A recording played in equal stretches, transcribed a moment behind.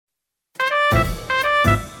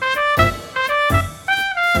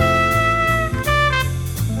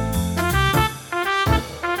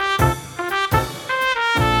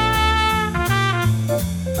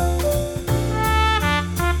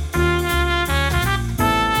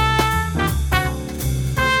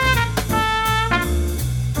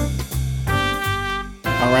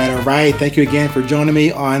All right, thank you again for joining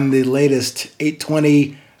me on the latest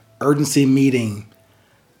 820 urgency meeting.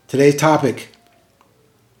 Today's topic,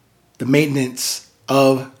 the maintenance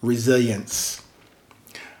of resilience.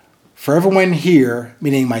 For everyone here,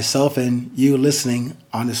 meaning myself and you listening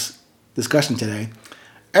on this discussion today,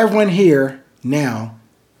 everyone here now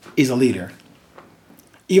is a leader.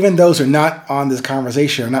 Even those who are not on this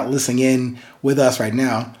conversation, are not listening in with us right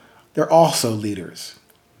now, they're also leaders.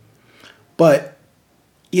 But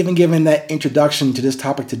even given that introduction to this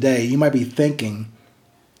topic today, you might be thinking,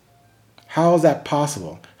 how is that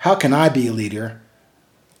possible? How can I be a leader?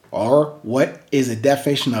 Or what is the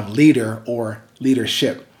definition of leader or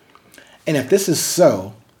leadership? And if this is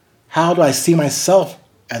so, how do I see myself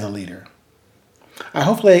as a leader?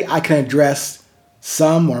 Hopefully I can address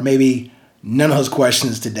some or maybe none of those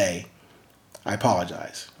questions today. I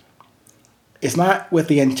apologize. It's not with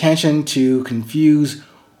the intention to confuse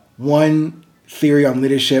one theory on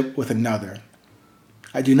leadership with another.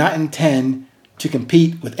 I do not intend to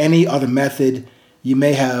compete with any other method you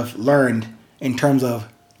may have learned in terms of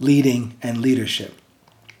leading and leadership.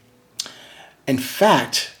 In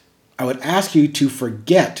fact, I would ask you to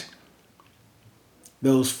forget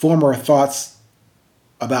those former thoughts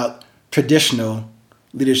about traditional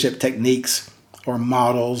leadership techniques or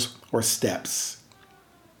models or steps.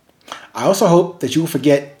 I also hope that you will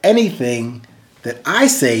forget anything that I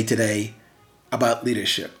say today about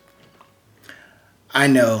leadership. I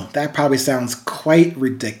know that probably sounds quite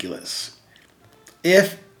ridiculous.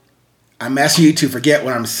 If I'm asking you to forget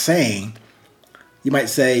what I'm saying, you might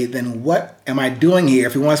say, then what am I doing here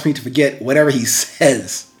if he wants me to forget whatever he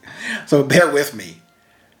says? So bear with me,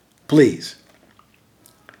 please.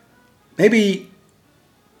 Maybe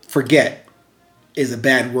forget is a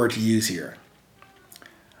bad word to use here.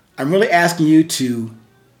 I'm really asking you to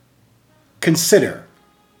consider,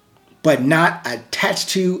 but not attach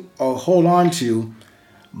to or hold on to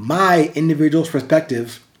my individual's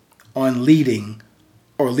perspective on leading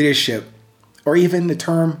or leadership or even the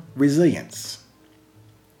term resilience.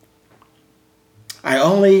 I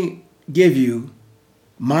only give you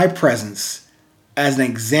my presence as an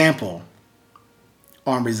example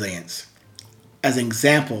on resilience, as an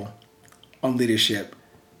example on leadership,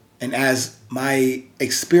 and as my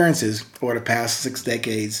experiences over the past 6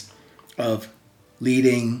 decades of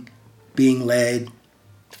leading, being led,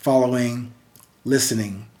 following,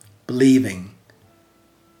 listening, believing,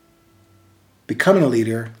 becoming a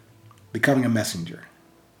leader, becoming a messenger.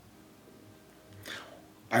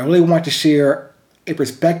 I really want to share a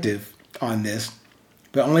perspective on this,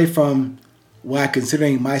 but only from what I'm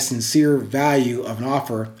considering my sincere value of an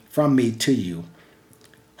offer from me to you.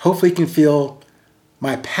 Hopefully you can feel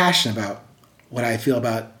my passion about what I feel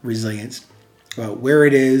about resilience, about where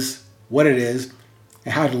it is, what it is,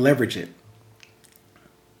 and how to leverage it.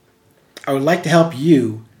 I would like to help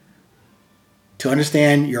you to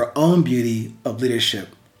understand your own beauty of leadership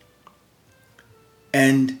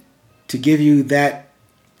and to give you that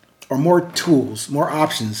or more tools, more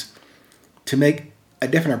options to make a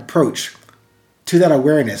different approach to that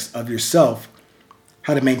awareness of yourself,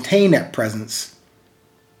 how to maintain that presence,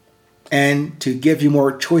 and to give you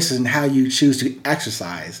more choices in how you choose to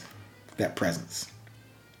exercise that presence.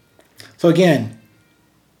 So again,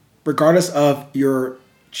 regardless of your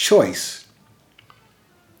choice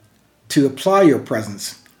to apply your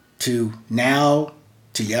presence to now,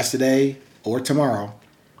 to yesterday, or tomorrow,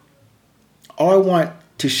 all I want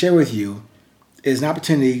to share with you is an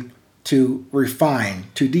opportunity to refine,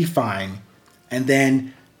 to define, and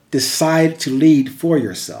then decide to lead for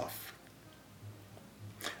yourself.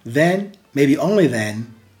 Then, maybe only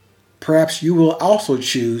then, perhaps you will also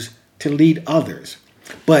choose to lead others.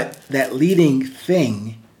 But that leading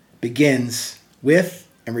thing begins with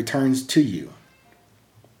and returns to you.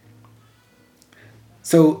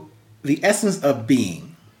 So the essence of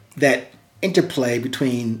being, that interplay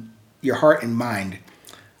between your heart and mind,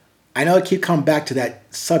 I know I keep coming back to that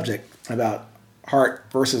subject about heart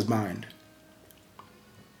versus mind.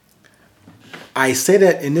 I say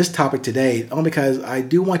that in this topic today only because I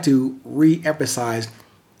do want to re-emphasize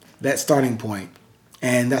that starting point.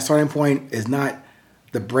 And that starting point is not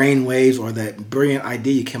the brain waves or that brilliant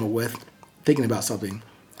idea you came up with thinking about something.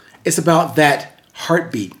 It's about that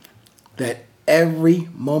heartbeat that every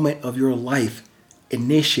moment of your life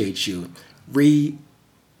initiates you,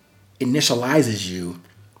 re-initializes you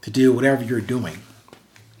to do whatever you're doing.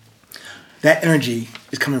 That energy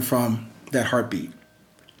is coming from that heartbeat.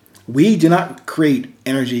 We do not create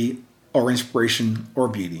energy or inspiration or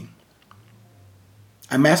beauty.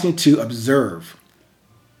 I'm asking you to observe,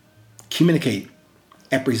 communicate,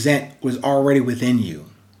 and present what is already within you.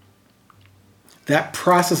 That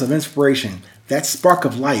process of inspiration, that spark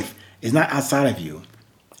of life is not outside of you.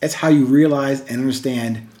 It's how you realize and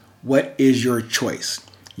understand what is your choice.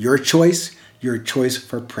 Your choice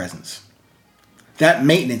for presence. That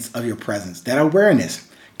maintenance of your presence, that awareness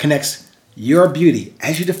connects your beauty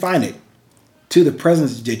as you define it to the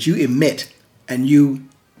presence that you emit and you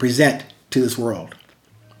present to this world.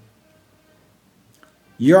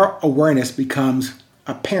 Your awareness becomes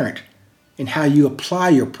apparent in how you apply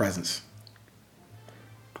your presence.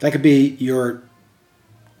 That could be your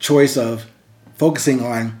choice of focusing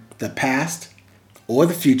on the past or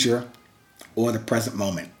the future or the present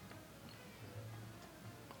moment.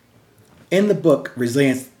 In the book,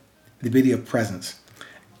 Resilience, the Beauty of Presence,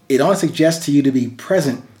 it only suggests to you to be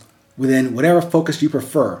present within whatever focus you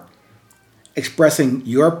prefer, expressing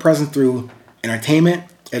your presence through entertainment,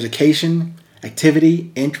 education,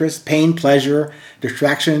 activity, interest, pain, pleasure,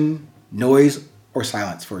 distraction, noise, or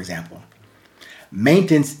silence, for example.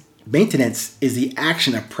 Maintenance is the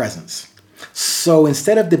action of presence. So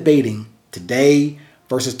instead of debating today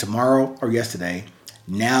versus tomorrow or yesterday,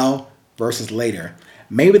 now versus later,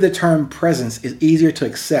 maybe the term presence is easier to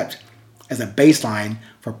accept as a baseline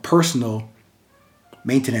for personal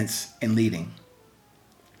maintenance and leading.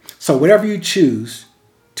 So whatever you choose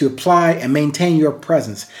to apply and maintain your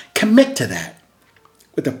presence, commit to that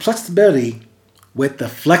with the flexibility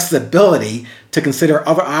to consider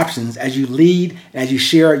other options as you lead and as you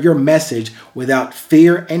share your message without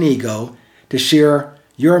fear and ego, to share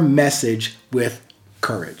your message with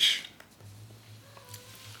courage.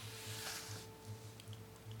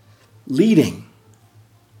 Leading,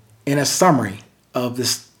 in a summary of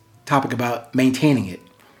this topic about maintaining it,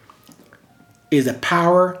 is the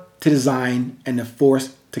power to design and the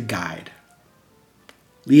force to guide.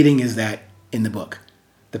 Leading is that in the book.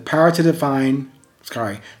 The power to design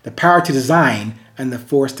and the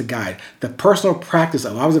force to guide. The personal practice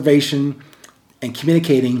of observation and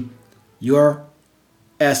communicating your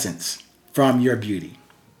essence from your beauty.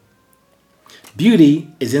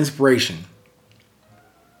 Beauty is inspiration.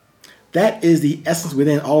 That is the essence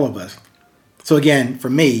within all of us. So again, for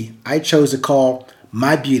me, I chose to call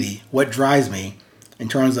my beauty what drives me in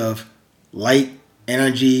terms of light,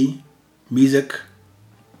 energy, music,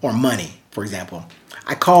 or money, for example.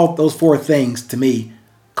 I call those four things, to me,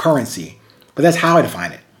 currency. But that's how I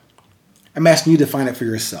define it. I'm asking you to define it for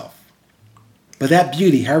yourself. But that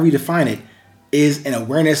beauty, however you define it, is an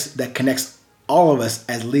awareness that connects all of us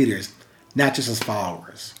as leaders, not just as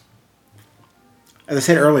followers. As I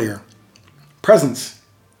said earlier, presence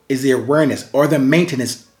is the awareness or the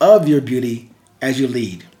maintenance of your beauty as you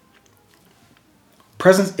lead.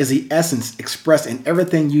 Presence is the essence expressed in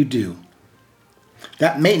everything you do.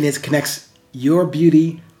 That maintenance connects your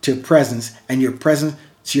beauty to presence and your presence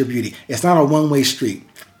to your beauty. It's not a one-way street.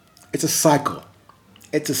 It's a cycle.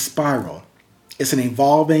 It's a spiral. It's an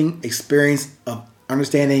evolving experience of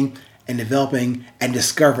understanding and developing and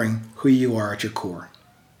discovering who you are at your core.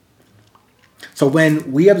 So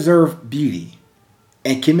when we observe beauty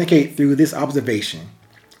and communicate through this observation,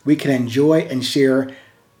 we can enjoy and share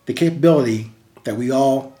the capability that we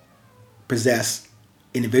all possess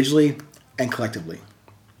individually and collectively.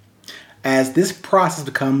 As this process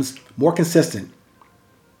becomes more consistent,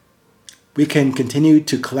 we can continue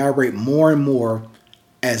to collaborate more and more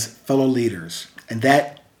as fellow leaders, and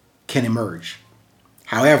that can emerge.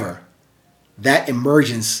 However, that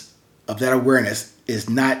emergence of that awareness is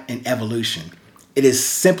not an evolution. It is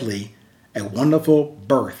simply a wonderful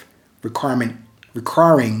birth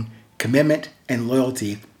requiring commitment and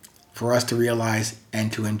loyalty for us to realize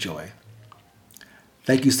and to enjoy.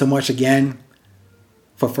 Thank you so much again.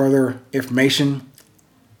 For further information,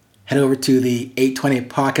 head over to the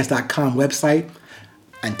 820podcast.com website.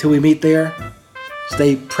 Until we meet there,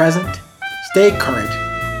 stay present, stay current.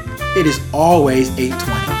 It is always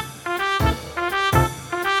 820.